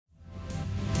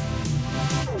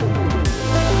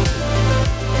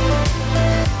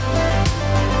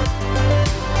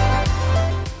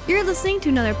listening to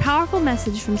another powerful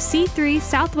message from C3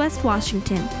 Southwest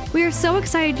Washington. We are so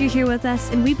excited you're here with us,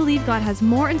 and we believe God has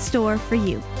more in store for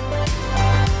you.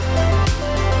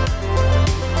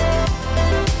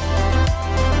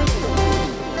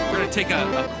 We're going to take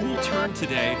a cool turn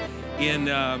today in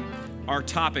our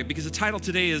topic, because the title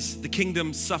today is The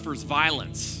Kingdom Suffers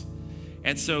Violence.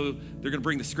 And so they're going to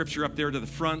bring the scripture up there to the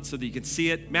front so that you can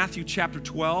see it. Matthew chapter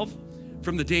 12,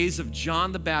 from the days of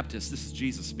John the Baptist, this is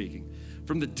Jesus speaking.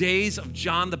 From the days of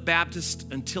John the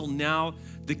Baptist until now,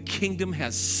 the kingdom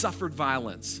has suffered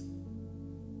violence.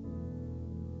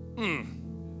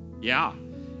 Yeah.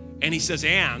 And he says,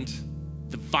 and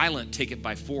the violent take it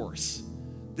by force.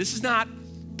 This is not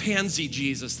pansy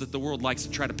Jesus that the world likes to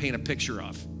try to paint a picture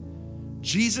of.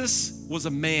 Jesus was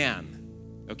a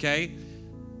man, okay?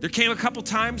 There came a couple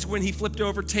times when he flipped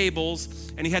over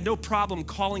tables and he had no problem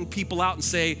calling people out and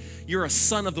say, you're a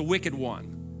son of the wicked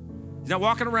one. He's not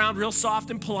walking around real soft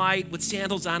and polite with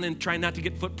sandals on and trying not to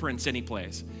get footprints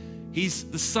anyplace. He's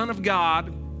the Son of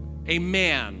God, a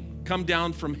man come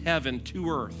down from heaven to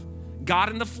earth.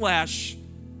 God in the flesh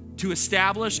to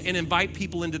establish and invite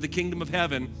people into the kingdom of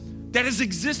heaven that has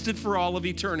existed for all of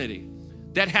eternity,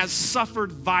 that has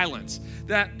suffered violence.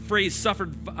 That phrase,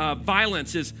 suffered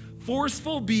violence, is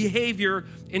forceful behavior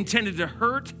intended to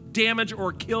hurt, damage,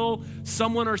 or kill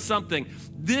someone or something.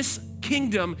 This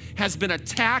kingdom has been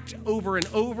attacked over and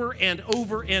over and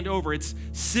over and over. Its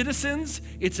citizens,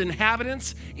 its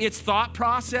inhabitants, its thought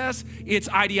process, its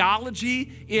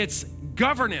ideology, its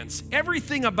governance.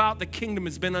 Everything about the kingdom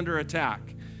has been under attack.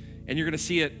 And you're going to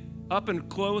see it up and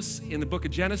close in the book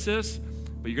of Genesis,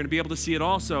 but you're going to be able to see it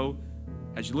also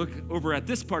as you look over at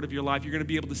this part of your life. You're going to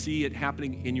be able to see it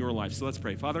happening in your life. So let's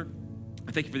pray. Father,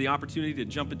 I thank you for the opportunity to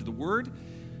jump into the Word.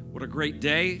 What a great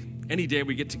day. Any day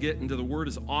we get into the Word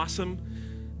is awesome.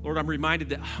 Lord, I'm reminded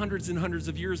that hundreds and hundreds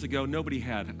of years ago, nobody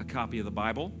had a copy of the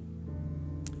Bible.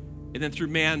 And then through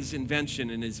man's invention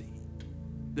and his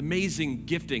amazing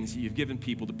giftings that you've given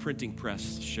people, the printing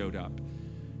press showed up.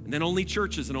 And then only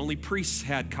churches and only priests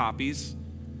had copies.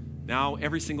 Now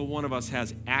every single one of us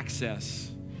has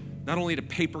access, not only to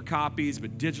paper copies,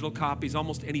 but digital copies,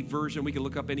 almost any version. We can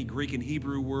look up any Greek and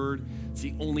Hebrew word. It's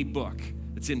the only book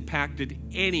that's impacted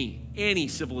any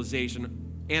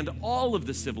civilization and all of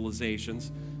the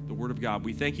civilizations, the Word of God.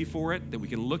 We thank you for it, that we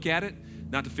can look at it,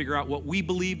 not to figure out what we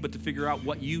believe, but to figure out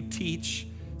what you teach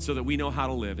so that we know how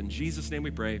to live. In Jesus' name we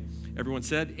pray. Everyone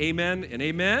said amen and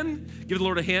amen. Give the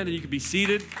Lord a hand and you can be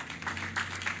seated.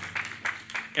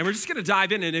 And we're just going to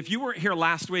dive in. And if you weren't here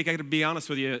last week, I got to be honest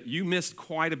with you, you missed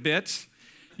quite a bit.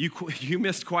 You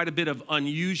missed quite a bit of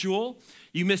unusual.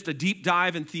 You missed a deep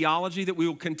dive in theology that we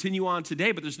will continue on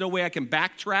today, but there's no way I can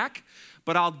backtrack.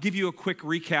 But I'll give you a quick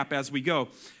recap as we go.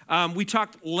 We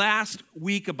talked last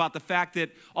week about the fact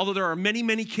that although there are many,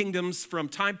 many kingdoms from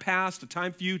time past to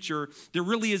time future, there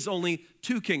really is only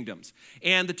two kingdoms.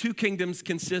 And the two kingdoms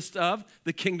consist of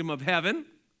the kingdom of heaven,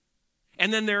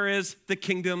 and then there is the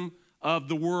kingdom of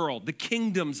the world, the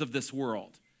kingdoms of this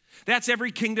world. That's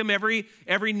every kingdom, every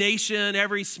nation,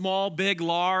 every small, big,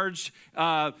 large,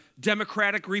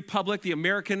 democratic republic. The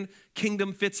American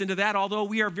kingdom fits into that, although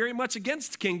we are very much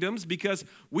against kingdoms because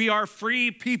we are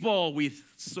free people,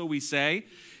 so we say.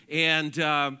 And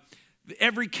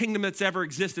every kingdom that's ever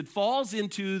existed falls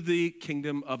into the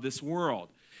kingdom of this world.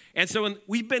 And so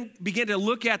we began to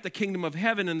look at the kingdom of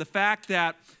heaven and the fact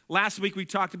that last week we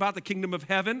talked about the kingdom of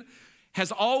heaven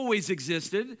has always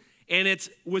existed, and it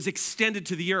was extended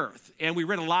to the earth. And we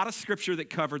read a lot of scripture that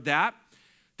covered that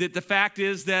the fact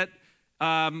is that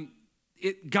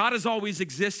God has always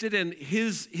existed and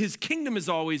his kingdom has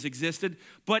always existed,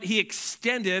 but he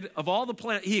extended, of all the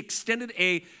planet, he extended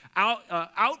a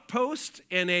outpost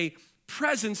and a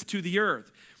presence to the earth.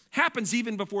 Happens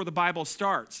even before the Bible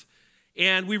starts.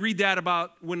 And we read that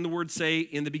about when the words say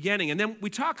in the beginning. And then we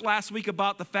talked last week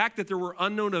about the fact that there were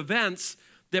unknown events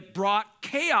that brought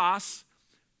chaos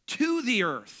to the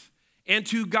earth and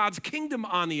to God's kingdom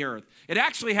on the earth. It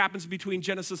actually happens between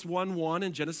Genesis 1:1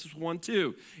 and Genesis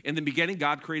 1:2. In the beginning,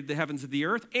 God created the heavens and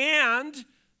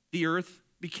the earth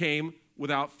became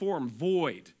without form,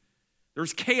 void. There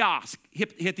was chaos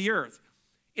hit the earth.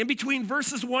 In between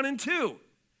verses 1 and 2.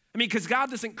 Because God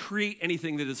doesn't create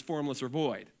anything that is formless or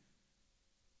void.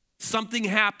 Something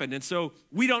happened, and so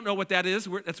we don't know what that is.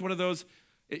 That's one of those,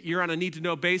 you're on a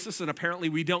need-to-know basis, and apparently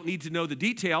we don't need to know the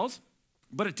details,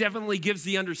 but it definitely gives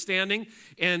the understanding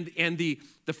and the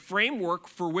framework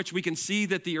for which we can see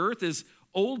that the earth is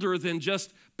older than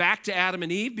just back to Adam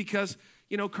and Eve, because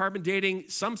carbon dating,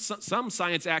 some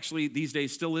science actually these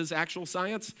days still is actual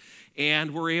science,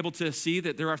 and we're able to see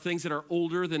that there are things that are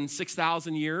older than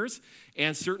 6,000 years,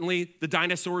 and certainly the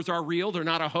dinosaurs are real. They're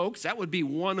not a hoax. That would be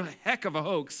one heck of a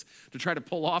hoax to try to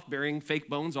pull off, burying fake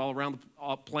bones all around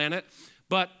the planet.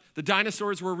 But the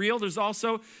dinosaurs were real. There's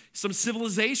also some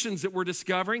civilizations that we're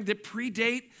discovering that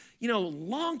predate,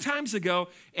 long times ago,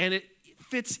 and it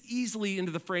fits easily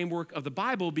into the framework of the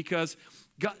Bible because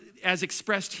God, as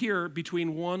expressed here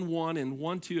between 1:1 and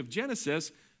 1:2 of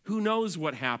Genesis, who knows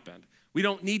what happened? We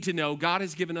don't need to know. God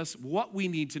has given us what we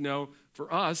need to know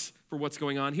for us, for what's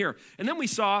going on here. And then we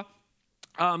saw,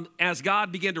 as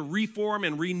God began to reform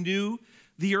and renew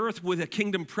the earth with a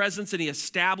kingdom presence, and he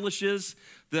establishes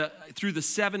through the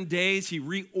 7 days, he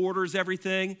reorders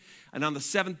everything. And on the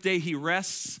seventh day, he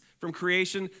rests from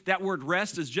creation. That word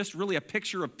rest is just really a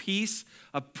picture of peace,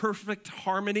 of perfect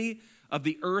harmony of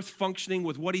the earth functioning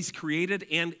with what he's created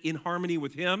and in harmony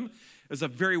with him. It was a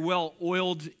very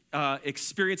well-oiled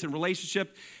experience and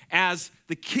relationship as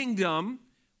the kingdom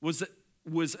was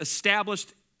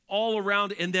established all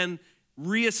around and then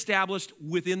reestablished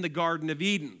within the Garden of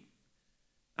Eden.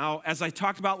 Now, as I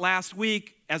talked about last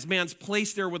week, as man's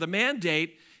placed there with a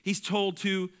mandate, he's told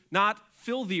to not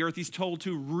fill the earth, he's told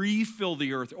to refill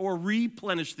the earth or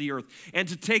replenish the earth and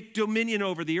to take dominion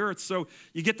over the earth. So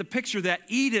you get the picture that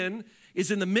Eden is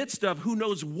in the midst of who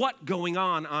knows what going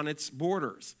on its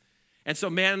borders. And so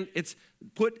man, it's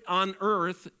put on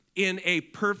earth in a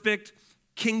perfect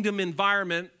kingdom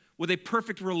environment with a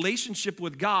perfect relationship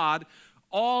with God,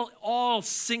 all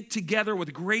synced together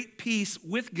with great peace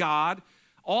with God,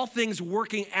 all things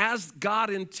working as God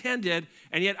intended,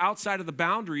 and yet outside of the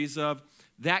boundaries of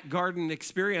that garden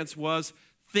experience was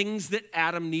things that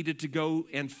Adam needed to go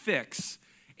and fix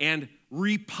and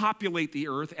repopulate the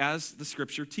earth as the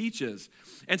scripture teaches.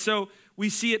 And so we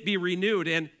see it be renewed.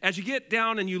 And as you get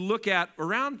down and you look at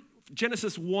around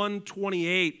Genesis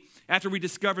 1:28, after we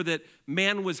discover that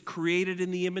man was created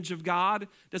in the image of God,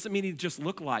 doesn't mean he just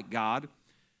looked like God.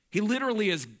 He literally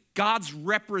is God's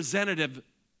representative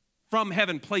from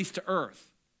heaven placed to earth.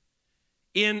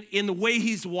 In the way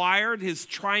he's wired, his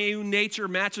triune nature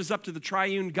matches up to the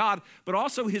triune God, but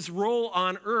also his role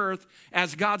on earth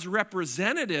as God's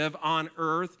representative on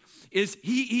earth is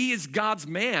he is God's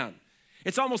man.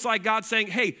 It's almost like God saying,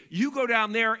 hey, you go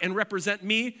down there and represent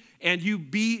me, and you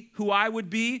be who I would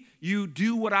be, you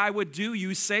do what I would do,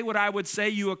 you say what I would say,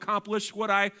 you accomplish what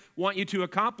I want you to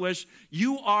accomplish.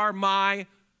 You are my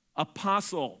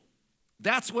apostle.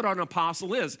 That's what an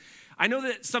apostle is. I know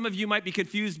that some of you might be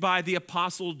confused by the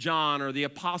Apostle John or the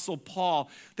Apostle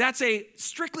Paul. That's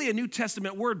strictly a New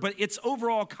Testament word, but its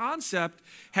overall concept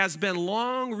has been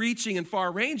long-reaching and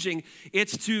far-ranging.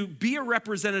 It's to be a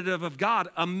representative of God,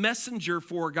 a messenger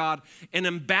for God, an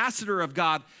ambassador of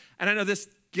God. And I know this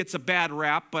gets a bad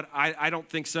rap, but I don't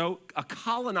think so. A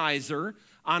colonizer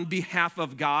on behalf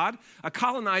of God. A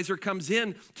colonizer comes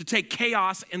in to take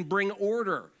chaos and bring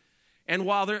order. And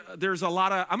while there's a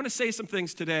lot of, I'm going to say some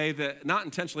things today that not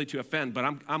intentionally to offend, but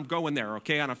I'm going there,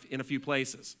 okay, in a few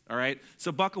places, all right?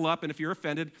 So buckle up, and if you're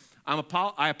offended,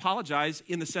 I apologize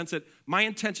in the sense that my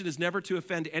intention is never to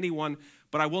offend anyone,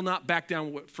 but I will not back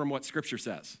down from what Scripture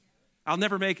says. I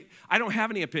don't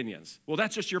have any opinions. Well,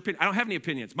 that's just your opinion. I don't have any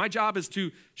opinions. My job is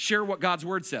to share what God's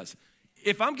Word says.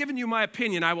 If I'm giving you my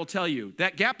opinion, I will tell you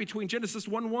that gap between Genesis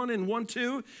 1:1 and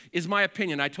 1:2 is my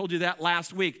opinion. I told you that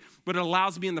last week, but it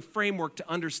allows me in the framework to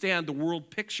understand the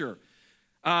world picture.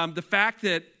 The fact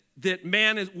that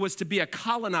man was to be a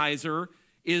colonizer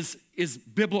is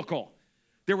biblical.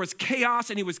 There was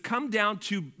chaos, and he was come down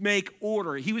to make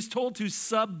order. He was told to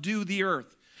subdue the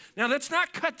earth. Now, that's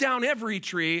not cut down every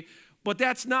tree, but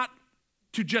that's not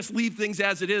to just leave things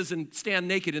as it is and stand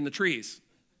naked in the trees.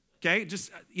 Okay?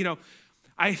 Just,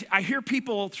 I hear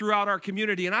people throughout our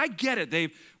community, and I get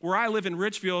it. Where I live in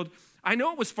Ridgefield, I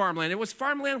know it was farmland. It was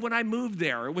farmland when I moved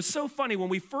there. It was so funny. When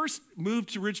we first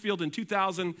moved to Ridgefield in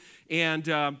 2000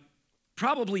 and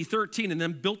probably 13 and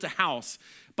then built a house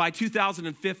by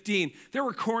 2015, there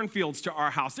were cornfields to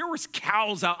our house. There was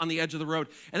cows out on the edge of the road.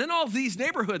 And then all of these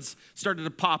neighborhoods started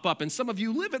to pop up, and some of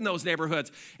you live in those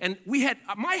neighborhoods. And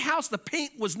my house, the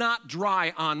paint was not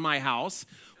dry on my house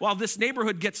while this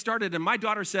neighborhood gets started, and my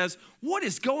daughter says, what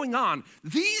is going on?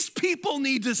 These people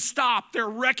need to stop. They're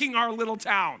wrecking our little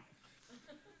town.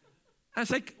 I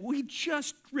was like, we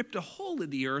just ripped a hole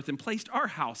in the earth and placed our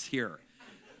house here.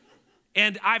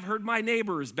 And I've heard my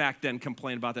neighbors back then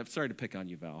complain about that. Sorry to pick on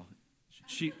you, Val.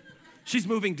 She's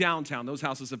moving downtown. Those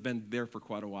houses have been there for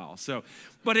quite a while.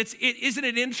 But isn't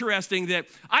it interesting that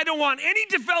I don't want any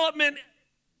development,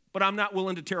 but I'm not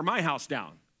willing to tear my house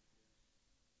down,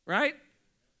 right?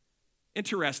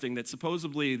 Interesting that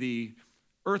supposedly the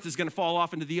earth is going to fall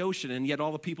off into the ocean, and yet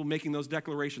all the people making those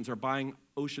declarations are buying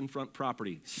oceanfront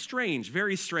property. Strange,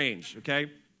 very strange,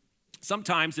 okay?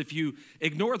 Sometimes if you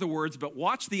ignore the words but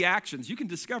watch the actions, you can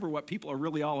discover what people are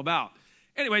really all about.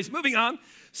 Anyways, moving on.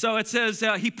 So it says,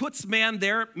 he puts man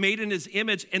there, made in his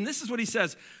image, and this is what he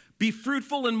says, be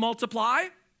fruitful and multiply.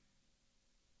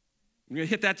 I'm going to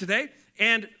hit that today.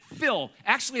 And fill.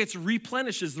 Actually, it's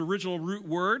replenish is the original root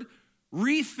word.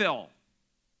 Refill.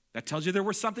 That tells you there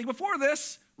was something before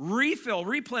this. Refill,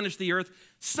 replenish the earth,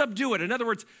 subdue it. In other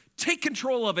words, take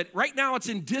control of it. Right now it's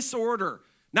in disorder.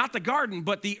 Not the garden,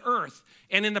 but the earth.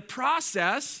 And in the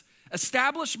process,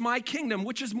 establish my kingdom,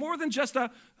 which is more than just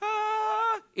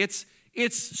it's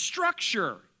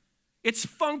structure, it's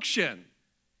function,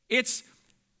 it's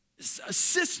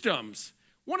systems.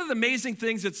 One of the amazing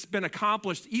things that's been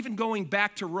accomplished, even going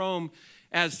back to Rome,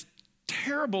 as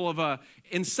terrible of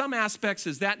in some aspects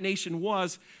as that nation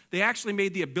was, they actually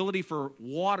made the ability for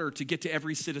water to get to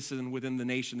every citizen within the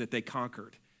nation that they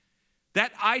conquered.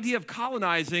 That idea of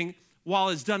colonizing, while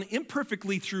it's done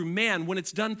imperfectly through man, when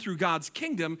it's done through God's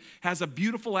kingdom, has a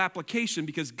beautiful application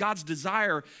because God's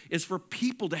desire is for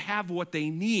people to have what they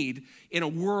need in a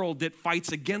world that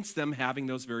fights against them having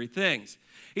those very things.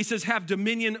 He says, have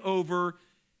dominion over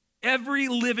every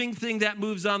living thing that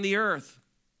moves on the earth.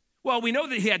 Well, we know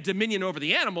that he had dominion over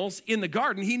the animals in the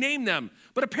garden. He named them.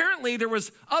 But apparently there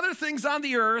was other things on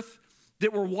the earth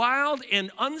that were wild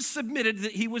and unsubmitted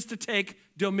that he was to take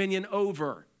dominion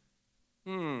over.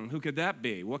 Who could that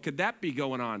be? What could that be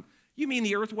going on? You mean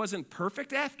the earth wasn't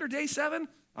perfect after day 7?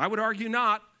 I would argue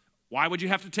not. Why would you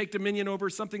have to take dominion over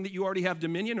something that you already have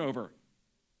dominion over?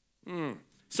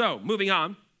 So, moving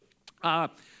on. I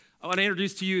want to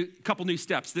introduce to you a couple new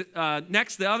steps.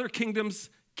 Next, the other kingdom's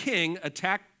king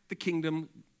attacked the kingdom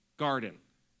garden.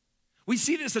 We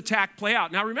see this attack play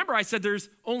out. Now, remember I said there's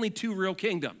only 2 real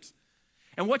kingdoms.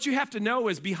 And what you have to know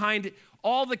is behind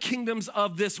all the kingdoms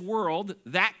of this world,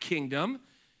 that kingdom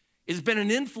has been an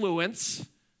influence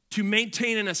to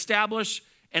maintain and establish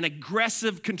an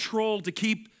aggressive control to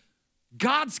keep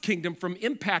God's kingdom from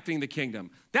impacting the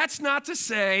kingdom. That's not to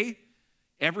say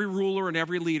every ruler and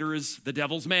every leader is the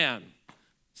devil's man.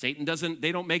 Satan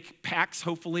they don't make pacts,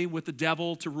 hopefully, with the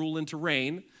devil to rule and to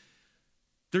reign.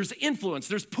 There's influence,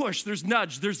 there's push, there's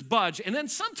nudge, there's budge, and then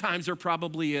sometimes there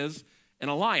probably is an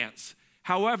alliance.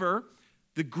 However,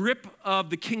 the grip of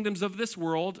the kingdoms of this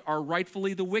world are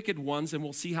rightfully the wicked ones, and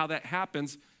we'll see how that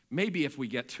happens, maybe if we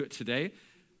get to it today,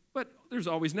 but there's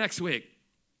always next week.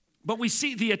 But we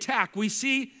see the attack. We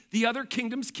see the other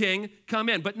kingdom's king come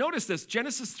in. But notice this,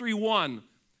 Genesis 3:1.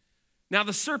 Now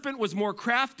the serpent was more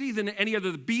crafty than any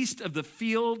other beast of the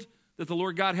field that the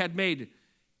Lord God had made.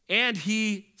 And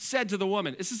he said to the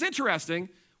woman, this is interesting.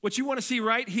 What you want to see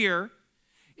right here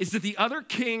is that the other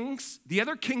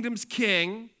kingdom's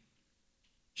king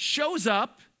shows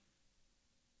up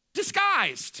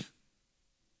disguised.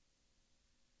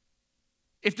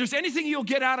 If there's anything you'll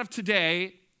get out of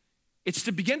today, it's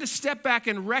to begin to step back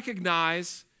and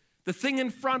recognize the thing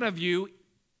in front of you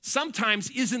sometimes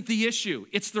isn't the issue.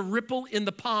 It's the ripple in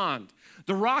the pond.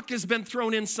 The rock has been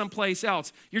thrown in someplace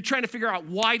else. You're trying to figure out,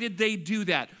 why did they do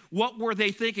that? What were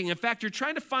they thinking? In fact, you're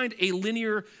trying to find a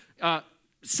linear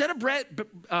set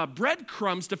of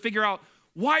breadcrumbs to figure out,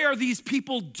 why are these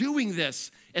people doing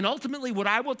this? And ultimately, what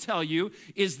I will tell you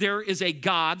is there is a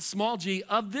God, small g,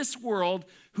 of this world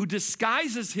who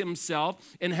disguises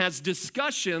himself and has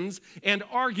discussions and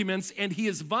arguments, and he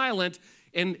is violent,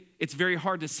 and it's very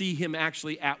hard to see him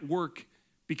actually at work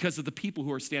because of the people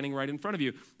who are standing right in front of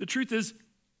you. The truth is,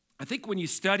 I think when you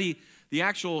study the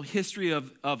actual history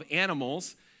of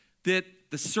animals, that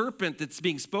the serpent that's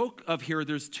being spoke of here,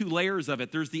 there's 2 layers of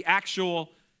it. There's the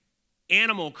actual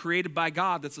animal created by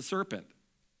God that's a serpent.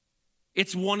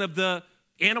 It's one of the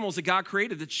animals that God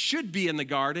created that should be in the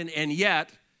garden, and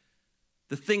yet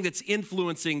the thing that's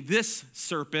influencing this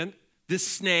serpent, this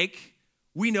snake,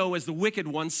 we know as the wicked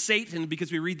one, Satan,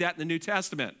 because we read that in the New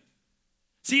Testament.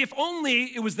 See, if only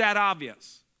it was that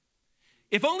obvious.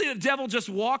 If only the devil just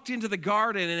walked into the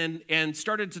garden and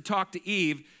started to talk to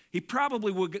Eve, he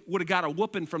probably would have got a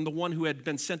whooping from the one who had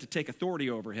been sent to take authority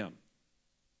over him.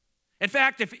 In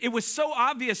fact, if it was so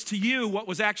obvious to you what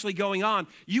was actually going on,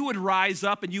 you would rise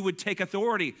up and you would take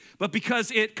authority. But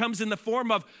because it comes in the form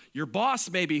of your boss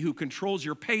maybe who controls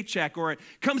your paycheck, or it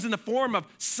comes in the form of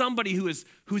somebody who's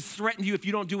threatened you, if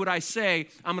you don't do what I say,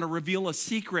 I'm going to reveal a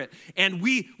secret. And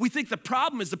we think the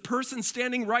problem is the person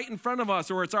standing right in front of us,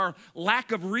 or it's our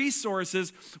lack of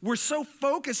resources. We're so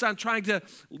focused on trying to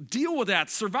deal with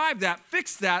that, survive that,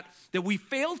 fix that we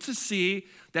fail to see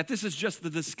that this is just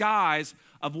the disguise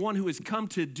of one who has come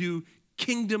to do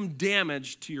kingdom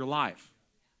damage to your life.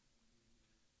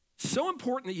 So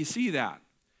important that you see that,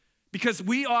 because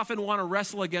we often want to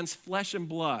wrestle against flesh and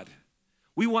blood.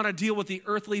 We want to deal with the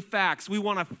earthly facts. We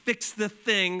want to fix the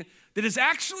thing that is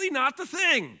actually not the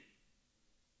thing.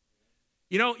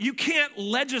 You know, you can't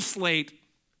legislate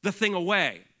the thing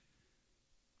away.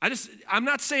 I'm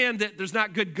not saying that there's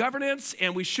not good governance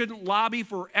and we shouldn't lobby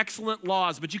for excellent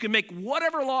laws, but you can make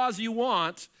whatever laws you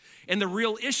want, and the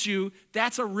real issue,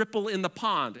 that's a ripple in the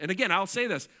pond. And again, I'll say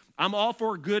this, I'm all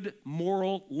for good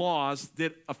moral laws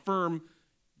that affirm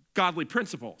godly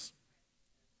principles.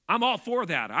 I'm all for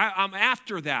that. I'm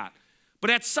after that. But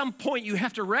at some point, you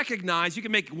have to recognize you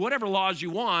can make whatever laws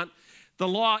you want. The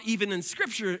law, even in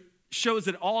Scripture, shows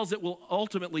that all it will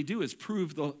ultimately do is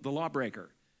prove the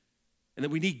lawbreaker, and that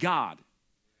we need God.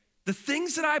 The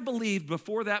things that I believed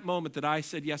before that moment that I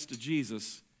said yes to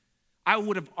Jesus, I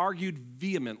would have argued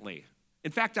vehemently.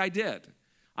 In fact, I did.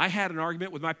 I had an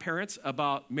argument with my parents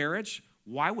about marriage.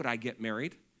 Why would I get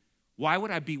married? Why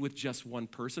would I be with just one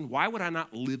person? Why would I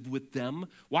not live with them?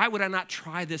 Why would I not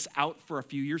try this out for a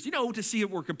few years, to see if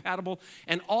we're compatible?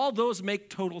 And all those make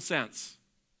total sense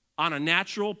on a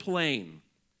natural plane.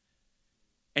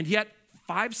 And yet,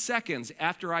 5 seconds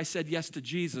after I said yes to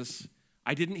Jesus,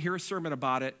 I didn't hear a sermon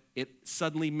about it. It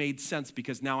suddenly made sense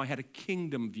because now I had a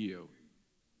kingdom view.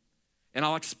 And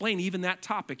I'll explain even that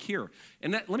topic here.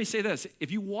 And let me say this.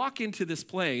 If you walk into this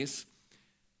place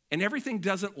and everything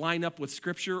doesn't line up with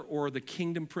Scripture or the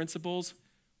kingdom principles,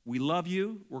 we love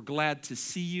you. We're glad to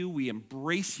see you. We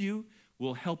embrace you.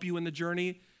 We'll help you in the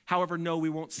journey. However, no, we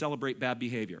won't celebrate bad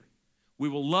behavior. We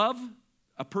will love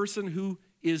a person who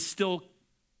is still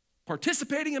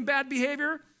participating in bad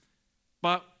behavior,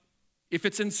 but if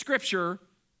it's in Scripture,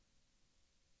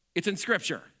 it's in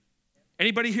Scripture.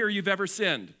 Anybody here you've ever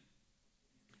sinned?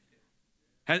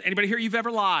 Anybody here you've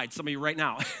ever lied? Some of you right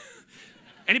now.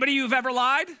 Anybody you've ever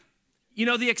lied? You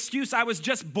know the excuse, I was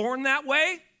just born that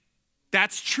way?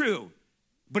 That's true,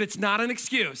 but it's not an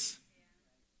excuse.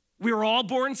 We were all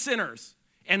born sinners,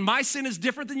 and my sin is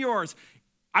different than yours.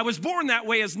 I was born that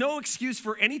way is no excuse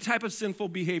for any type of sinful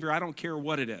behavior. I don't care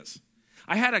what it is.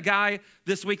 I had a guy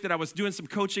this week that I was doing some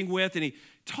coaching with, and he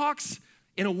talks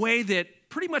in a way that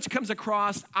pretty much comes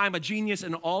across, I'm a genius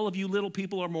and all of you little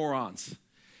people are morons.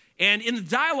 And in the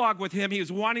dialogue with him, he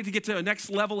was wanting to get to the next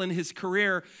level in his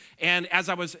career. And as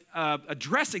I was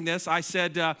addressing this, I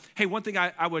said, hey, one thing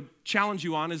I would challenge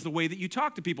you on is the way that you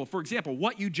talk to people. For example,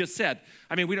 what you just said.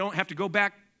 I mean, we don't have to go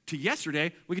back to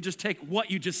yesterday. We could just take what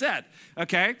you just said,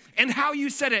 okay? And how you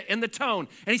said it and the tone.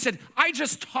 And he said, I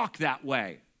just talk that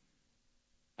way.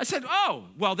 I said, oh,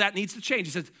 well, that needs to change.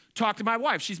 He said, talk to my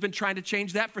wife. She's been trying to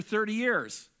change that for 30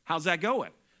 years. How's that going?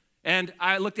 And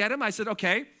I looked at him. I said,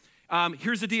 okay.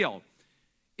 Here's the deal.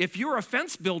 If you're a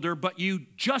fence builder, but you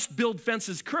just build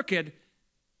fences crooked,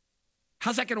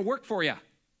 how's that going to work for you?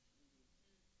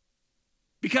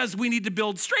 Because we need to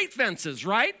build straight fences,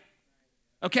 right?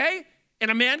 Okay? And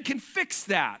a man can fix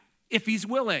that if he's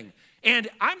willing. And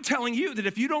I'm telling you that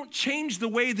if you don't change the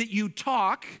way that you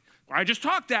talk, or I just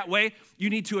talk that way, you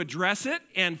need to address it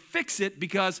and fix it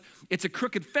because it's a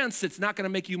crooked fence that's not going to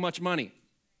make you much money.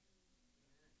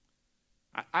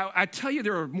 I tell you,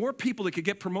 there are more people that could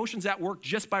get promotions at work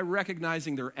just by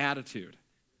recognizing their attitude.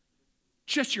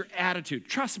 Just your attitude.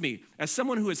 Trust me, as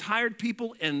someone who has hired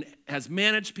people and has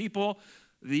managed people,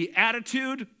 the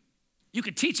attitude, you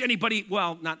could teach anybody,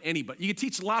 well, not anybody, you could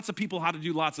teach lots of people how to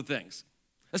do lots of things,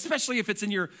 especially if it's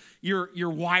in your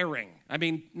wiring. I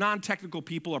mean, non-technical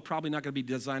people are probably not going to be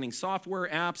designing software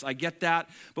apps. I get that.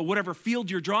 But whatever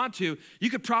field you're drawn to, you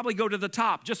could probably go to the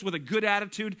top just with a good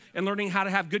attitude and learning how to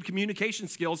have good communication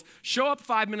skills. Show up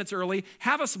 5 minutes early,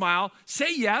 have a smile,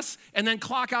 say yes, and then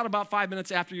clock out about 5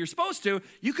 minutes after you're supposed to.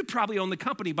 You could probably own the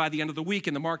company by the end of the week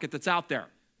in the market that's out there.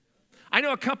 I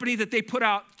know a company that they put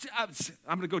out, I'm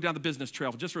going to go down the business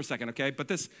trail just for a second, okay? But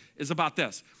this is about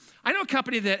this. I know a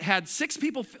company that had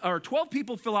 12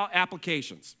 people fill out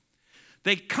applications.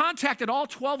 They contacted all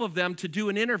 12 of them to do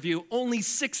an interview. Only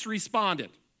 6 responded.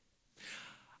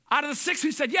 Out of the 6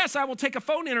 who said, yes, I will take a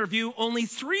phone interview, only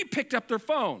 3 picked up their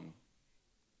phone.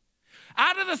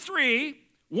 Out of the 3,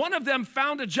 one of them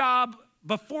found a job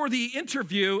before the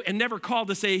interview and never called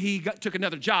to say he took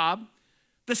another job.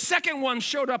 The second one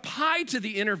showed up high to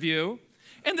the interview,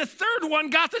 and the third one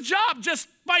got the job just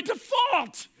by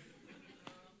default.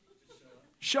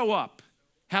 Show up,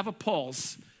 have a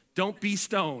pulse, don't be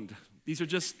stoned. These are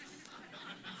just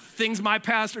things my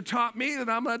pastor taught me that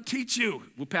I'm going to teach you.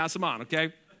 We'll pass them on,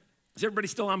 okay? Is everybody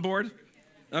still on board?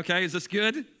 Okay, is this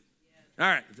good? All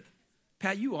right.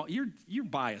 Pat, you're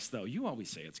biased, though. You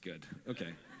always say it's good. Okay.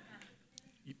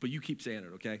 But you keep saying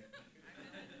it, okay?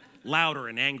 louder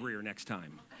and angrier next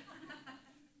time.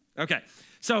 Okay,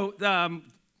 so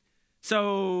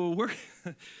we're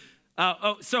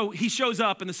so he shows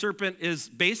up and the serpent is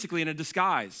basically in a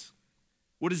disguise.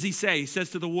 What does he say? He says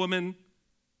to the woman,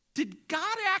 "Did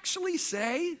God actually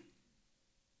say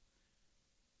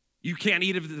you can't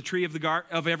eat of the tree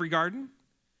of every garden?"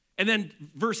 And then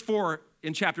verse 4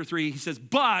 in chapter 3, he says,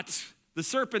 "But the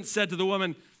serpent said to the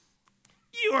woman,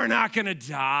 you are not going to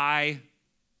die."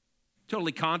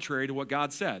 Totally contrary to what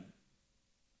God said.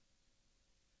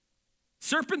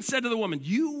 Serpent said to the woman,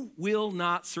 "You will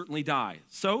not certainly die."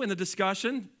 So in the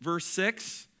discussion, verse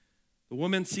 6, the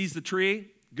woman sees the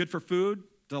tree, good for food,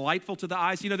 delightful to the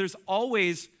eyes. You know, there's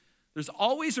always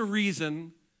a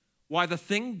reason why the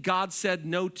thing God said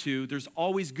no to, there's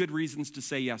always good reasons to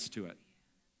say yes to it.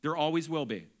 There always will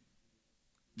be.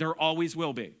 There always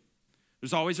will be.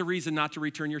 There's always a reason not to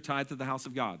return your tithe to the house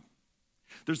of God.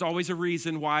 There's always a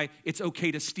reason why it's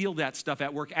okay to steal that stuff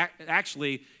at work.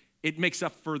 Actually, it makes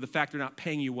up for the fact they're not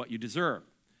paying you what you deserve.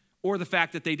 Or the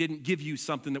fact that they didn't give you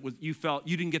something that you felt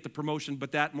you didn't get the promotion,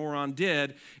 but that moron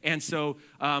did. And so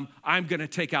I'm going to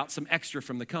take out some extra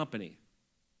from the company.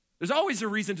 There's always a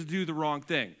reason to do the wrong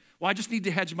thing. Well, I just need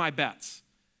to hedge my bets.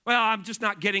 Well, I'm just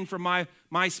not getting from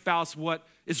my spouse what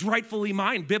is rightfully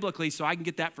mine biblically, so I can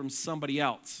get that from somebody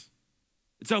else.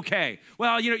 It's okay.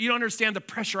 Well, you don't understand the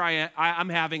pressure I'm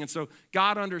having, and so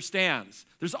God understands.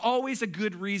 There's always a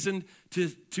good reason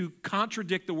to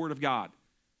contradict the word of God.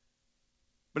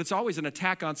 But it's always an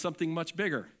attack on something much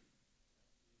bigger.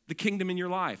 The kingdom in your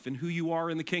life and who you are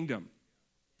in the kingdom.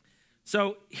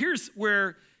 So here's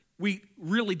where we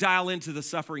really dial into the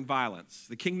suffering violence.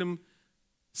 The kingdom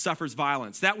suffers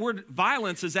violence. That word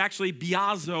violence is actually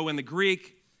biazo in the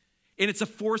Greek, and it's a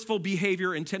forceful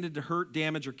behavior intended to hurt,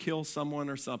 damage, or kill someone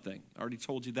or something. I already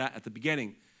told you that at the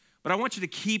beginning. But I want you to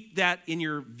keep that in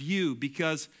your view,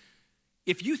 because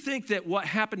if you think that what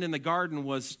happened in the garden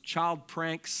was child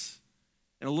pranks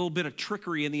and a little bit of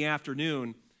trickery in the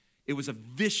afternoon, it was a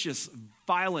vicious,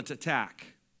 violent attack.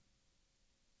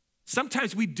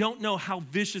 Sometimes we don't know how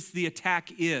vicious the attack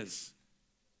is.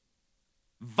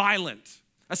 Violent.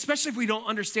 Especially if we don't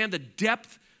understand the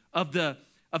depth of the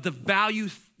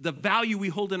value we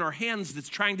hold in our hands that's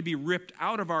trying to be ripped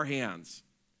out of our hands.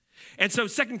 And so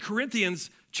 2 Corinthians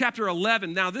chapter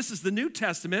 11, now this is the New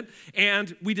Testament,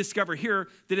 and we discover here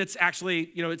that it's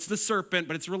actually, it's the serpent,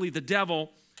 but it's really the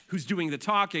devil who's doing the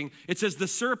talking. It says the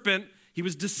serpent, he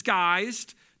was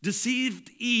disguised, deceived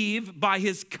Eve by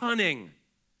his cunning.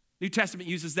 New Testament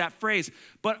uses that phrase,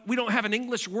 but we don't have an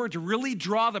English word to really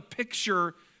draw the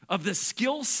picture of the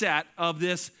skill set of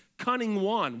this cunning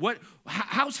one.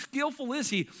 How skillful is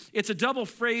he? It's a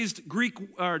double-phrased Greek,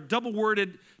 or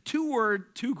double-worded,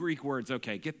 two Greek words.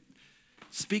 Okay,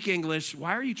 speak English.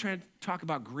 Why are you trying to talk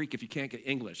about Greek if you can't get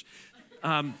English?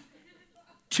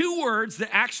 Two words that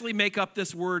actually make up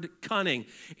this word cunning,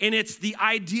 and it's the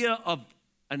idea of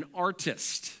an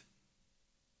artist.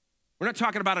 We're not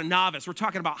talking about a novice. We're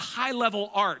talking about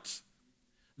high-level art.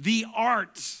 The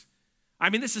art. I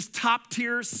mean, this is top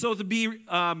tier, so to be,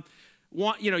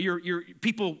 your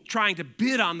people trying to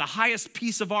bid on the highest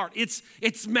piece of art.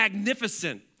 It's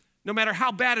magnificent. No matter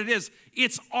how bad it is,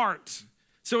 it's art.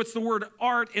 So it's the word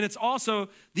art, and it's also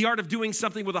the art of doing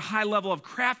something with a high level of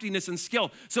craftiness and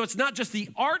skill. So it's not just the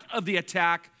art of the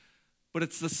attack, but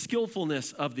it's the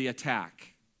skillfulness of the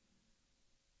attack.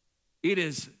 It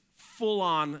is full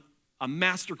on a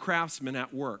master craftsman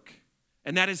at work,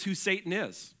 and that is who Satan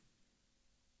is.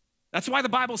 That's why the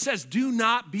Bible says, do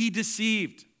not be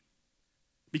deceived,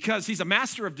 because he's a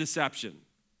master of deception.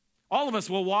 All of us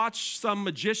will watch some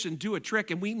magician do a trick,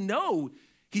 and we know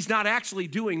he's not actually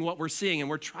doing what we're seeing, and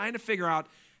we're trying to figure out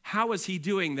how is he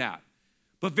doing that.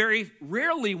 But very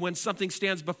rarely when something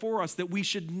stands before us that we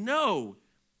should know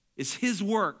is his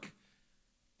work,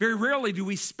 very rarely do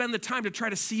we spend the time to try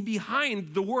to see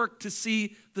behind the work to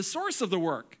see the source of the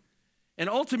work. And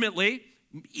ultimately,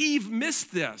 Eve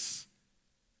missed this.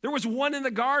 There was one in the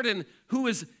garden who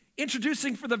was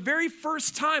introducing for the very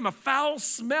first time a foul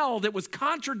smell that was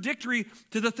contradictory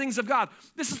to the things of God.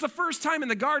 This is the first time in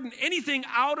the garden anything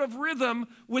out of rhythm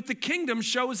with the kingdom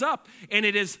shows up, and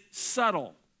it is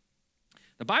subtle.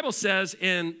 The Bible says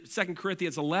in 2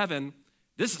 Corinthians 11,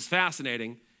 this is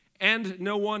fascinating, and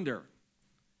no wonder.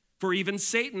 For even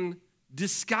Satan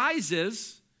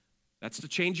disguises, that's to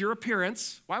change your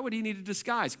appearance. Why would he need a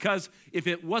disguise? Because if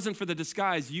it wasn't for the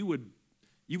disguise, you would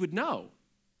know.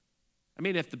 I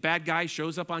mean, if the bad guy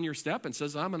shows up on your step and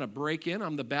says, I'm going to break in,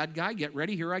 I'm the bad guy, get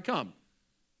ready, here I come.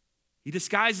 He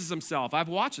disguises himself. I've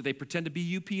watched it. They pretend to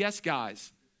be UPS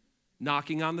guys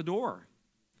knocking on the door,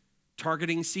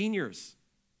 targeting seniors.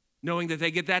 knowing that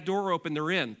they get that door open,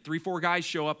 they're in. 3-4 guys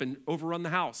show up and overrun the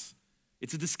house.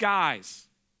 It's a disguise.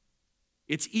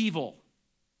 It's evil.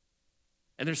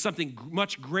 And there's something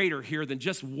much greater here than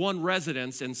just one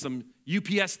residence and some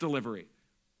UPS delivery.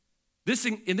 This,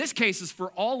 in this case, is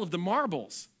for all of the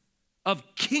marbles of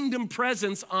kingdom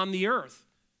presence on the earth.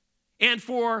 And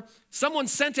for someone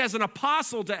sent as an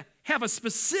apostle to have a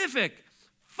specific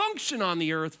function on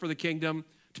the earth for the kingdom,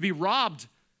 to be robbed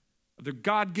of their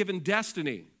God-given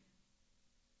destiny.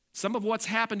 Some of what's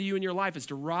happened to you in your life is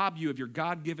to rob you of your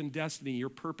God-given destiny, your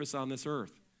purpose on this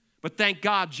earth. But thank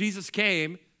God, Jesus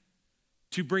came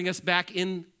to bring us back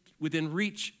in within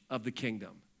reach of the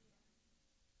kingdom.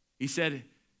 He said,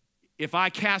 if I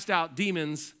cast out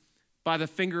demons by the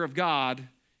finger of God,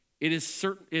 it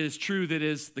is true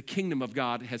that the kingdom of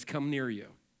God has come near you.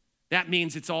 That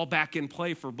means it's all back in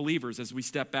play for believers as we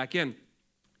step back in.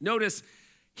 Notice,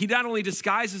 he not only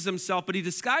disguises himself, but he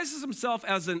disguises himself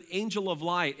as an angel of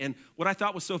light. And what I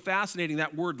thought was so fascinating,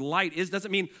 that word light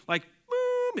doesn't mean like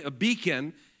boom, a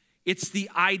beacon. It's the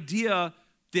idea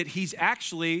that he's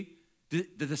actually, the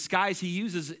disguise he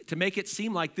uses to make it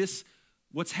seem like this,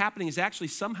 what's happening is actually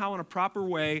somehow in a proper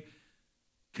way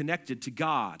connected to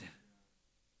God.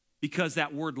 Because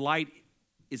that word light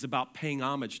is about paying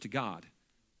homage to God.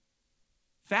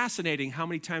 Fascinating how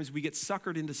many times we get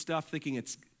suckered into stuff thinking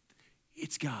it's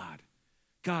God.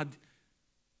 God,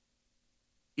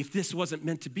 if this wasn't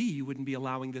meant to be, you wouldn't be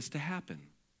allowing this to happen.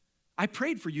 I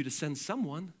prayed for you to send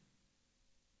someone.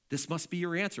 This must be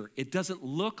your answer. It doesn't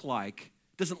look like,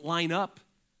 it doesn't line up.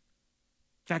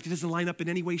 In fact, it doesn't line up in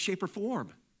any way, shape, or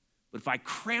form. But if I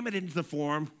cram it into the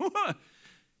form,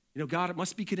 God, it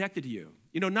must be connected to you.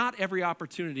 Not every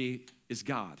opportunity is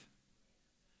God.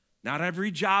 Not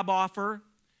every job offer.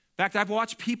 In fact, I've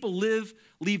watched people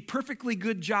leave perfectly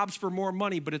good jobs for more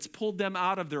money, but it's pulled them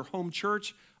out of their home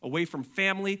church, away from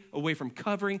family, away from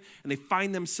covering, and they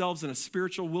find themselves in a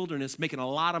spiritual wilderness making a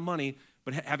lot of money,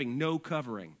 but having no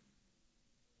covering.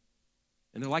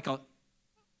 And they're like a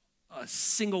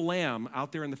single lamb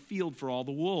out there in the field for all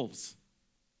the wolves.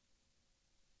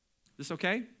 This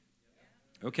okay?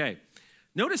 Okay.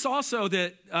 Notice also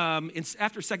that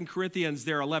after 2 Corinthians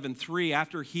there, 11:3,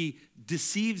 after he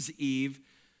deceives Eve,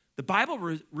 the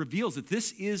Bible reveals that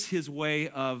this is his way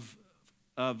of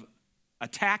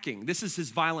attacking. This is his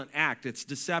violent act. It's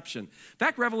deception. In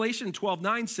fact, Revelation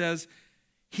 12:9 says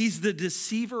he's the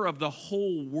deceiver of the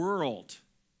whole world.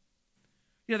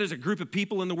 There's a group of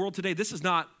people in the world today. This is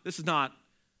not, what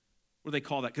do they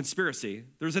call that? Conspiracy.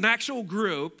 There's an actual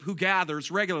group who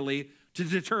gathers regularly to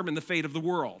determine the fate of the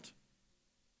world.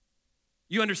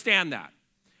 You understand that.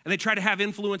 And they try to have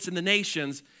influence in the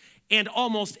nations. And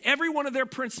almost every one of their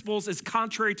principles is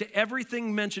contrary to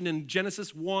everything mentioned in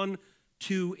Genesis 1,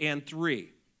 2, and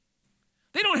 3.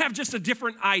 They don't have just a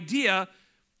different idea.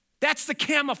 That's the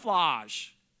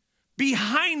camouflage.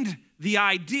 Behind the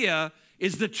idea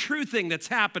is the true thing that's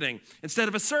happening. Instead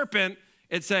of a serpent,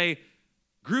 it's a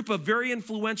group of very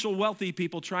influential, wealthy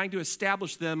people trying to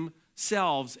establish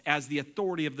themselves as the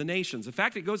authority of the nations. In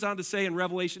fact, it goes on to say in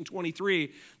Revelation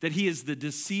 23 that he is the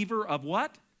deceiver of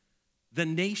what? The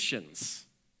nations.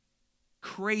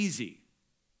 Crazy.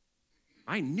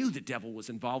 I knew the devil was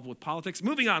involved with politics.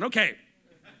 Moving on, okay.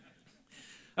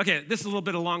 Okay, this is a little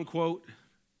bit of a long quote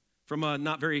from a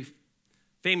not very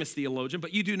famous theologian,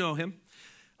 but you do know him.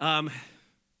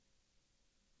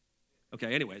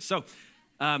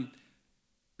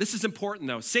 This is important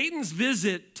though. Satan's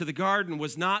visit to the garden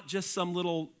was not just some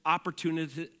little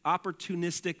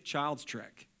opportunistic child's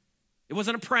trick. It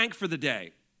wasn't a prank for the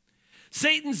day.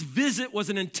 Satan's visit was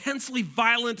an intensely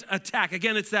violent attack.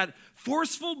 Again, it's that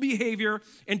forceful behavior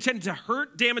intended to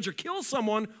hurt, damage, or kill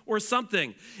someone or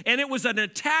something. And it was an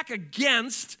attack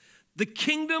against the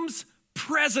kingdom's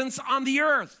presence on the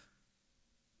earth.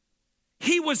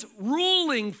 He was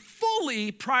ruling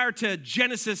fully prior to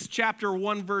Genesis chapter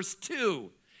 1, verse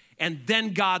 2. And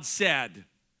then God said,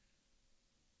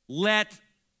 let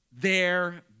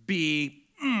there be.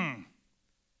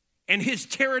 And his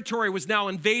territory was now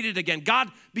invaded again.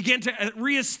 God began to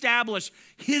reestablish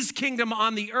his kingdom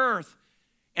on the earth.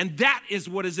 And that is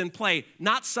what is in play,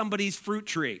 not somebody's fruit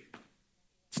tree.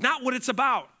 It's not what it's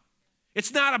about.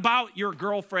 It's not about your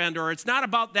girlfriend, or it's not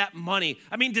about that money.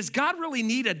 I mean, does God really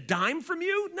need a dime from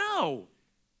you? No.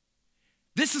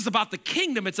 This is about the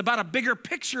kingdom. It's about a bigger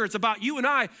picture. It's about you and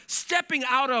I stepping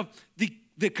out of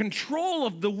the control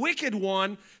of the wicked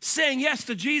one, saying yes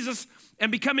to Jesus and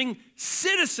becoming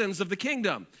citizens of the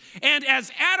kingdom. And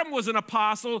as Adam was an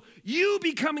apostle, you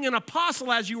becoming an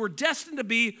apostle as you were destined to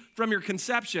be from your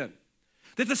conception.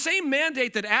 That the same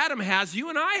mandate that Adam has, you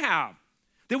and I have.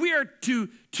 that we are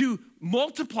to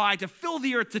multiply, to fill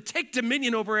the earth, to take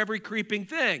dominion over every creeping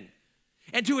thing,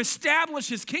 and to establish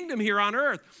his kingdom here on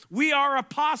earth. We are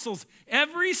apostles,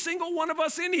 every single one of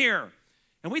us in here.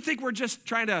 And we think we're just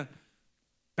trying to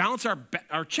balance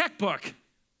our checkbook.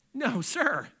 No,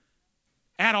 sir.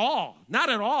 At all. Not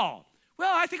at all.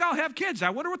 Well, I think I'll have kids. I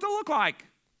wonder what they'll look like.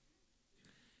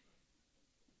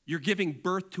 You're giving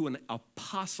birth to an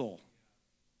apostle.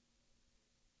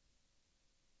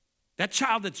 That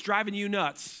child that's driving you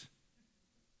nuts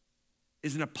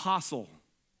is an apostle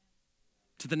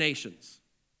to the nations.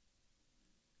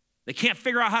 They can't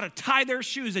figure out how to tie their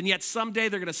shoes, and yet someday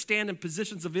they're going to stand in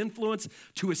positions of influence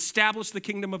to establish the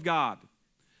kingdom of God.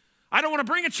 I don't want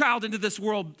to bring a child into this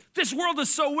world. This world is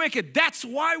so wicked. That's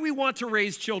why we want to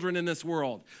raise children in this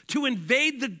world, to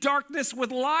invade the darkness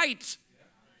with light.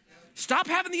 Stop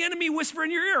having the enemy whisper in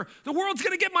your ear, the world's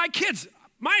going to get my kids.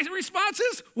 My response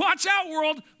is, watch out,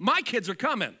 world. My kids are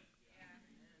coming.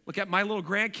 Look at my little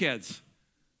grandkids.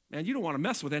 Man, you don't want to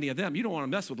mess with any of them. You don't want to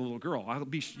mess with a little girl.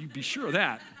 You'd be sure of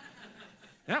that.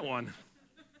 That one.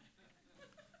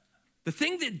 The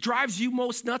thing that drives you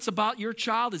most nuts about your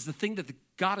child is the thing that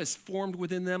God has formed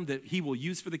within them that he will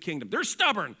use for the kingdom. They're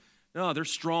stubborn. No, they're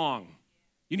strong.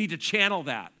 You need to channel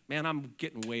that. Man, I'm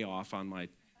getting way off on my...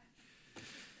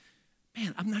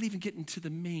 Man, I'm not even getting to the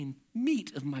main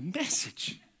meat of my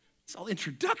message. It's all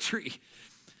introductory.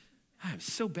 I'm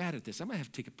so bad at this. I might have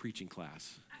to take a preaching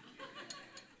class.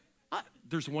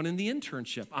 There's one in the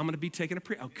internship. I'm going to be taking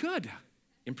oh, good.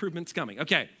 Improvement's coming.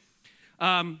 Okay.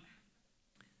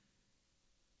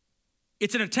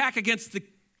 It's an attack against the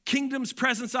kingdom's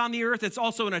presence on the earth. It's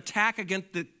also an attack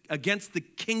against the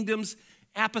kingdom's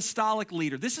apostolic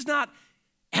leader. This is not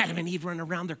Adam and Eve running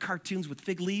around their cartoons with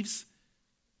fig leaves.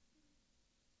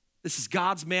 This is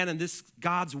God's man and this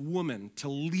God's woman to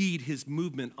lead his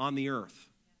movement on the earth.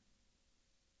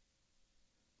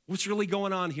 What's really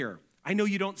going on here? I know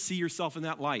you don't see yourself in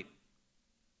that light.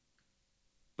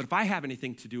 But if I have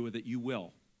anything to do with it, you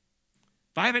will.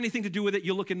 If I have anything to do with it,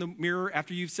 you'll look in the mirror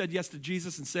after you've said yes to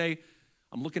Jesus and say,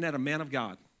 I'm looking at a man of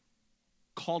God,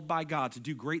 called by God to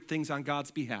do great things on God's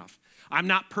behalf. I'm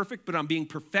not perfect, but I'm being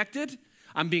perfected.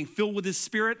 I'm being filled with his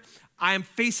spirit. I am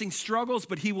facing struggles,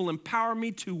 but he will empower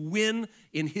me to win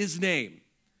in his name.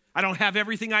 I don't have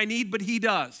everything I need, but he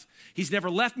does. He's never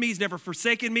left me. He's never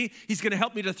forsaken me. He's going to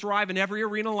help me to thrive in every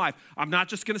arena of life. I'm not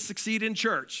just going to succeed in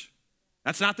church.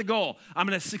 That's not the goal. I'm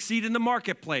going to succeed in the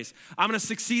marketplace. I'm going to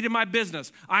succeed in my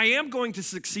business. I am going to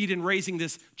succeed in raising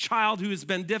this child who has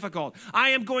been difficult. I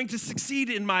am going to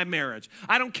succeed in my marriage.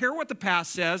 I don't care what the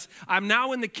past says. I'm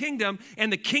now in the kingdom,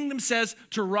 and the kingdom says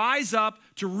to rise up,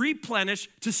 to replenish,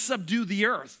 to subdue the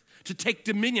earth, to take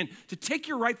dominion, to take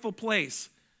your rightful place,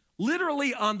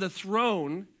 literally on the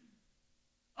throne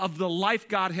of the life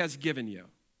God has given you.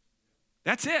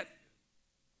 That's it.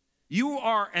 You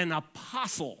are an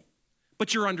apostle,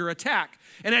 but you're under attack.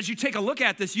 And as you take a look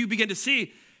at this, you begin to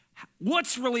see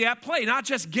what's really at play. Not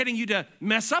just getting you to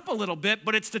mess up a little bit,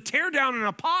 but it's to tear down an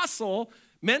apostle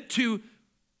meant to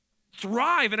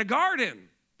thrive in a garden.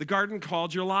 The garden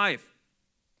called your life.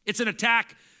 It's an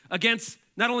attack against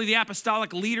not only the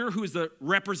apostolic leader, who is the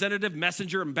representative,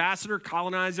 messenger, ambassador,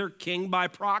 colonizer, king by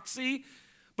proxy,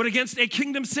 but against a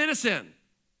kingdom citizen.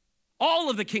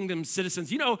 All of the kingdom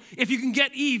citizens. You know, if you can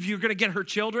get Eve, you're going to get her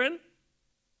children.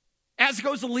 As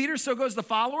goes the leader, so goes the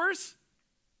followers.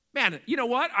 Man, you know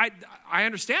what? I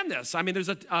understand this. I mean, there's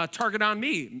a target on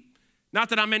me. Not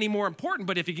that I'm any more important,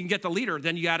 but if you can get the leader,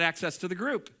 then you got access to the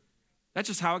group. That's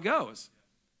just how it goes.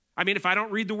 I mean, if I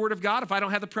don't read the Word of God, if I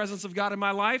don't have the presence of God in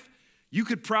my life, you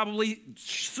could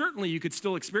certainly you could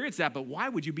still experience that, but why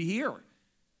would you be here?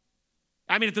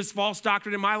 I mean, if there's false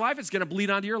doctrine in my life, it's going to bleed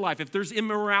onto your life. If there's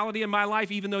immorality in my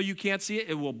life, even though you can't see it,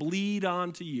 it will bleed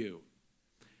onto you.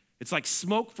 It's like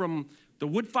smoke from the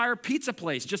wood fire pizza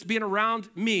place. Just being around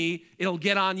me, it'll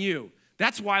get on you.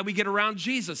 That's why we get around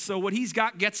Jesus, so what he's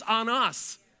got gets on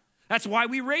us. That's why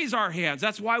we raise our hands.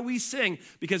 That's why we sing,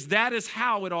 because that is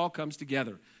how it all comes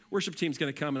together. Worship team's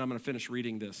going to come, and I'm going to finish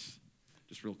reading this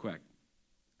just real quick.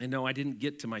 And no, I didn't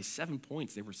get to my 7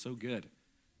 points. They were so good.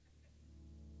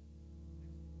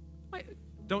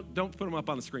 Don't put them up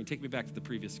on the screen. Take me back to the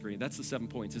previous screen. That's the 7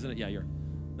 points, isn't it? Yeah,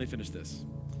 let me finish this.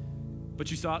 But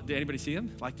you saw, did anybody see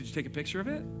them? Did you take a picture of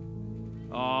it?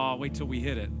 Oh, wait till we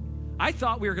hit it. I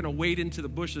thought we were going to wade into the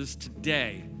bushes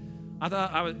today. I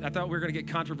thought we were going to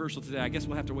get controversial today. I guess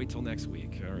we'll have to wait till next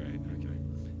week. All right, okay.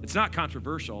 It's not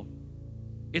controversial.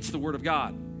 It's the Word of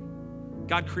God.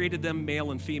 God created them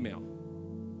male and female.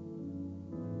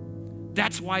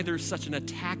 That's why there's such an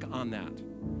attack on that.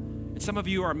 And some of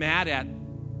you are mad at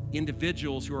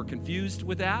individuals who are confused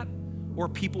with that, or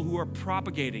people who are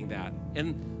propagating that.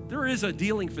 And there is a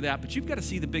dealing for that, but you've got to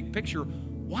see the big picture.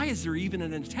 Why is there even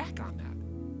an attack on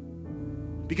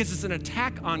that? Because it's an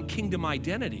attack on kingdom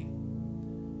identity.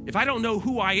 If I don't know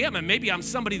who I am, and maybe I'm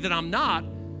somebody that I'm not,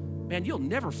 man, you'll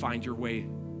never find your way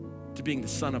to being the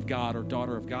son of God or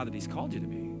daughter of God that he's called you to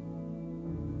be.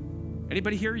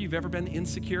 Anybody here, you've ever been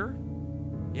insecure?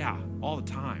 Yeah, all the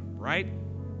time, right?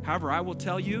 However, I will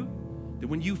tell you that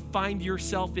when you find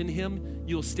yourself in him,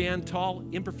 you'll stand tall,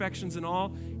 imperfections and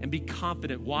all, and be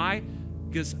confident. Why?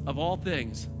 Because of all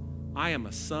things, I am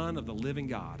a son of the living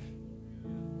God.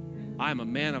 I am a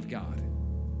man of God.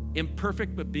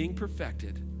 Imperfect, but being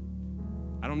perfected.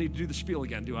 I don't need to do the spiel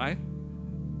again, do I?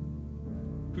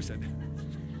 Who said that?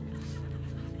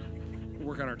 We'll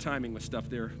work on our timing with stuff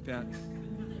there, Pat.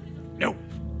 Nope.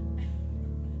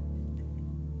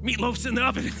 Meatloaf's in the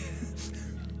oven.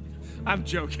 I'm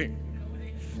joking.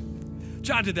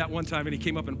 John did that one time, and he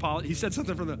came up and he said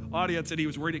something from the audience, and he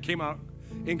was worried it came out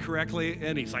incorrectly,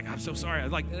 and he's like, I'm so sorry. I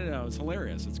was like, no, it's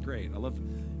hilarious. It's great.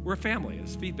 We're a family.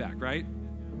 It's feedback, right?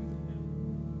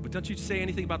 But don't you say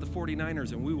anything about the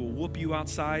 49ers, and we will whoop you out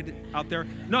there.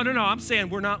 No. I'm saying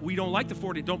we don't like the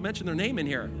 40. Don't mention their name in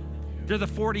here. They're the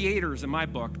 48ers in my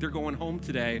book. They're going home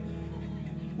today.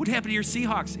 What happened to your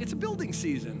Seahawks? It's a building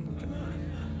season.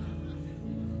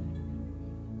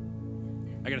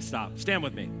 I got to stop. Stand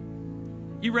with me.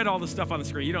 You read all the stuff on the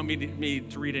screen. You don't need me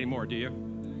to read anymore, do you?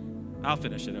 I'll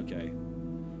finish it, okay.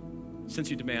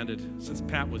 Since you demanded, since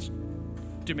Pat was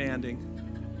demanding.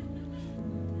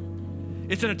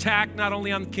 It's an attack not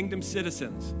only on kingdom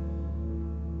citizens.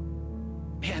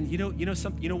 Man, you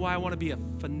know why I want to be a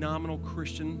phenomenal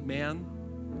Christian man?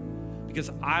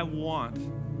 Because I want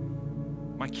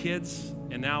my kids,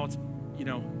 and now it's,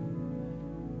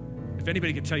 if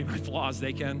anybody can tell you my flaws,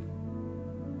 they can.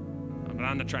 But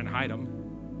I'm not trying to hide them.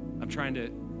 I'm trying to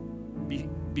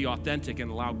be authentic and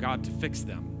allow God to fix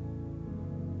them.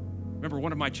 Remember,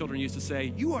 one of my children used to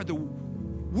say, "You are the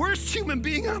worst human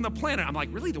being on the planet." I'm like,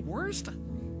 really, the worst?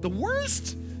 The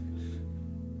worst?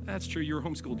 That's true, you're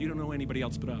homeschooled. You don't know anybody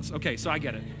else but us. Okay, so I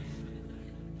get it.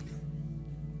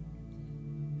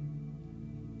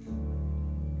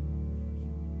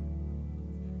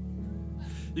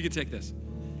 You can take this.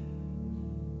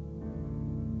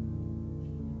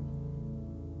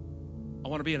 I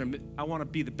want to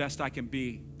be the best I can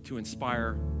be to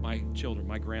inspire my children,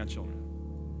 my grandchildren,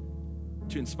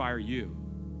 to inspire you,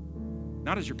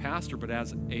 not as your pastor, but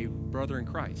as a brother in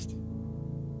Christ.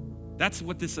 That's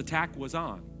what this attack was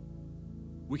on.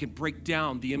 We can break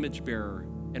down the image bearer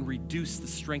and reduce the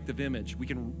strength of image. We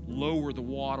can lower the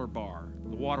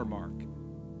watermark.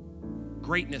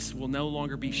 Greatness will no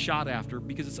longer be shot after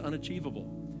because it's unachievable.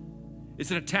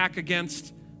 It's an attack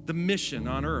against the mission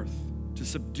on earth to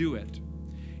subdue it.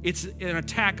 It's an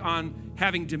attack on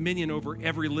having dominion over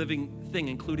every living thing,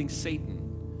 including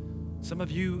Satan. Some of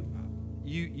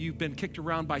you've been kicked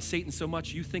around by Satan so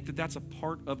much you think that that's a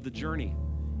part of the journey.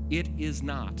 It is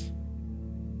not.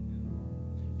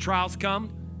 Trials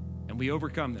come, and we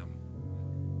overcome them.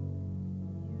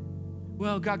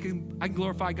 Well, I can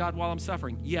glorify God while I'm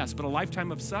suffering. Yes, but a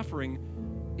lifetime of suffering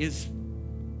it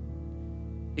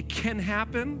can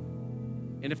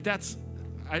happen, and if that's,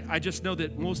 I just know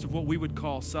that most of what we would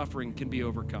call suffering can be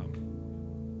overcome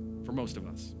for most of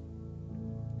us.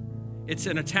 It's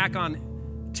an attack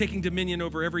on taking dominion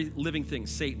over every living thing,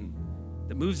 Satan,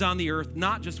 that moves on the earth,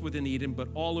 not just within Eden, but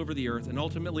all over the earth. And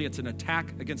ultimately, it's an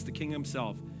attack against the king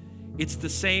himself. It's the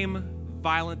same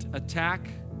violent attack,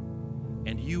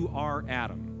 and you are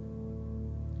Adam.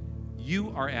 You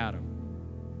are Adam.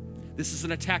 This is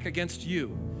an attack against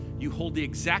you. You hold the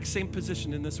exact same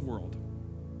position in this world.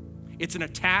 It's an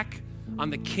attack on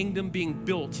the kingdom being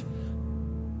built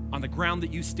on the ground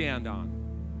that you stand on.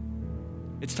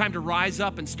 It's time to rise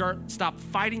up and stop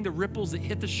fighting the ripples that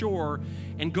hit the shore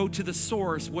and go to the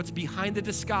source, what's behind the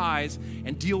disguise,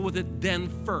 and deal with it then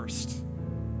first.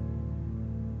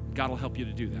 God will help you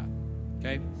to do that,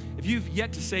 okay? If you've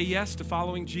yet to say yes to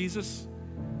following Jesus,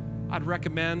 I'd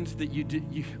recommend that you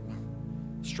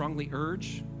strongly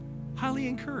urge, highly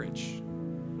encourage.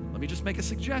 Let me just make a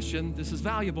suggestion. This is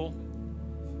valuable.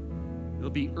 It'll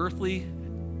be earthly,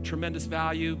 tremendous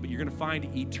value, but you're going to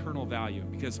find eternal value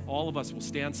because all of us will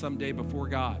stand someday before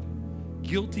God,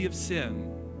 guilty of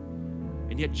sin,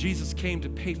 and yet Jesus came to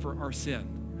pay for our sin.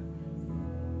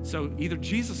 So either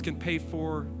Jesus can pay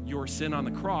for your sin on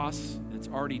the cross, and it's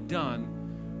already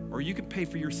done, or you can pay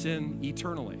for your sin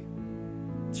eternally.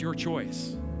 It's your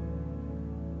choice.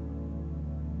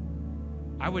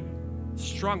 I would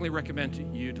strongly recommend to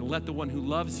you to let the one who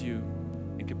loves you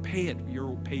and can pay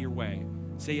your way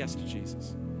say yes to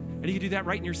Jesus. And you can do that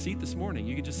right in your seat this morning.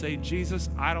 You can just say, Jesus,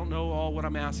 I don't know all what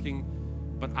I'm asking,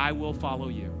 but I will follow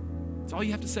you. That's all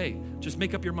you have to say. Just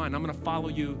make up your mind. I'm going to follow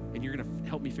you, and you're going to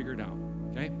help me figure it out,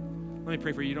 okay? Let me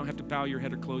pray for you. You don't have to bow your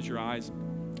head or close your eyes.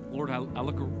 Lord, I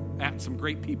look at some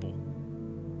great people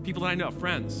that I know,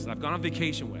 friends that I've gone on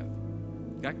vacation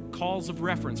with, got calls of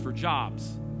reference for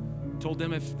jobs, told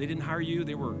them if they didn't hire you,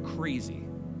 they were crazy.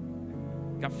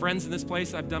 Got friends in this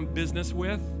place I've done business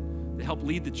with that help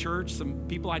lead the church, some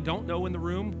people I don't know in the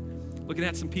room, looking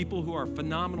at some people who are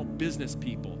phenomenal business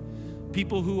people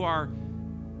who are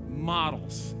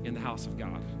models in the house of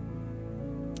God,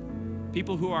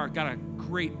 people who are got a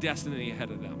great destiny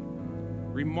ahead of them,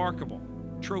 remarkable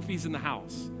trophies in the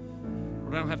house.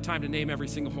 But I don't have time to name every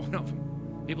single one of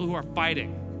them. People who are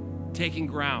fighting, taking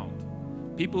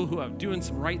ground, people who are doing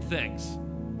some right things.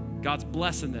 God's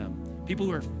blessing them. People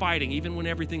who are fighting even when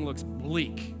everything looks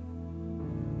bleak.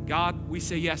 God, we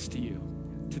say yes to you.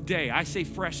 Today, I say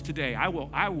fresh today, I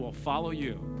will follow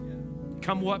you.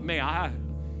 Come what may,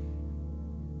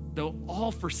 though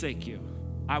all forsake you,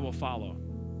 I will follow.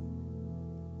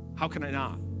 How can I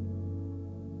not?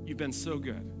 You've been so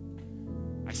good.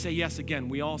 I say yes again.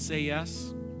 We all say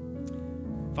yes.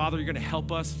 Father, you're going to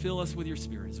help us, fill us with your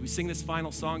Spirit. As we sing this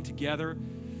final song together,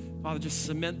 Father, just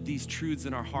cement these truths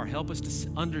in our heart. Help us to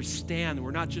understand that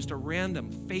we're not just a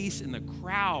random face in the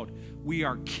crowd. We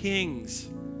are kings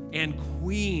and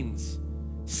queens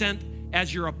sent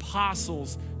as your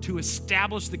apostles to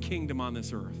establish the kingdom on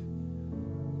this earth.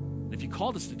 And if you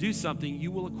called us to do something,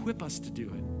 you will equip us to do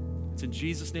it. It's in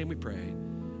Jesus' name we pray.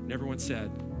 And everyone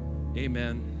said,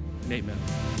 amen and amen.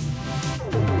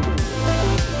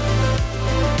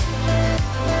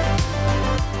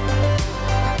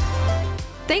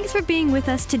 Thanks for being with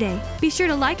us today. Be sure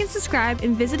to like and subscribe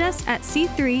and visit us at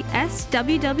c3swwa.com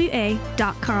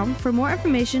for more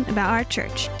information about our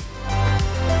church.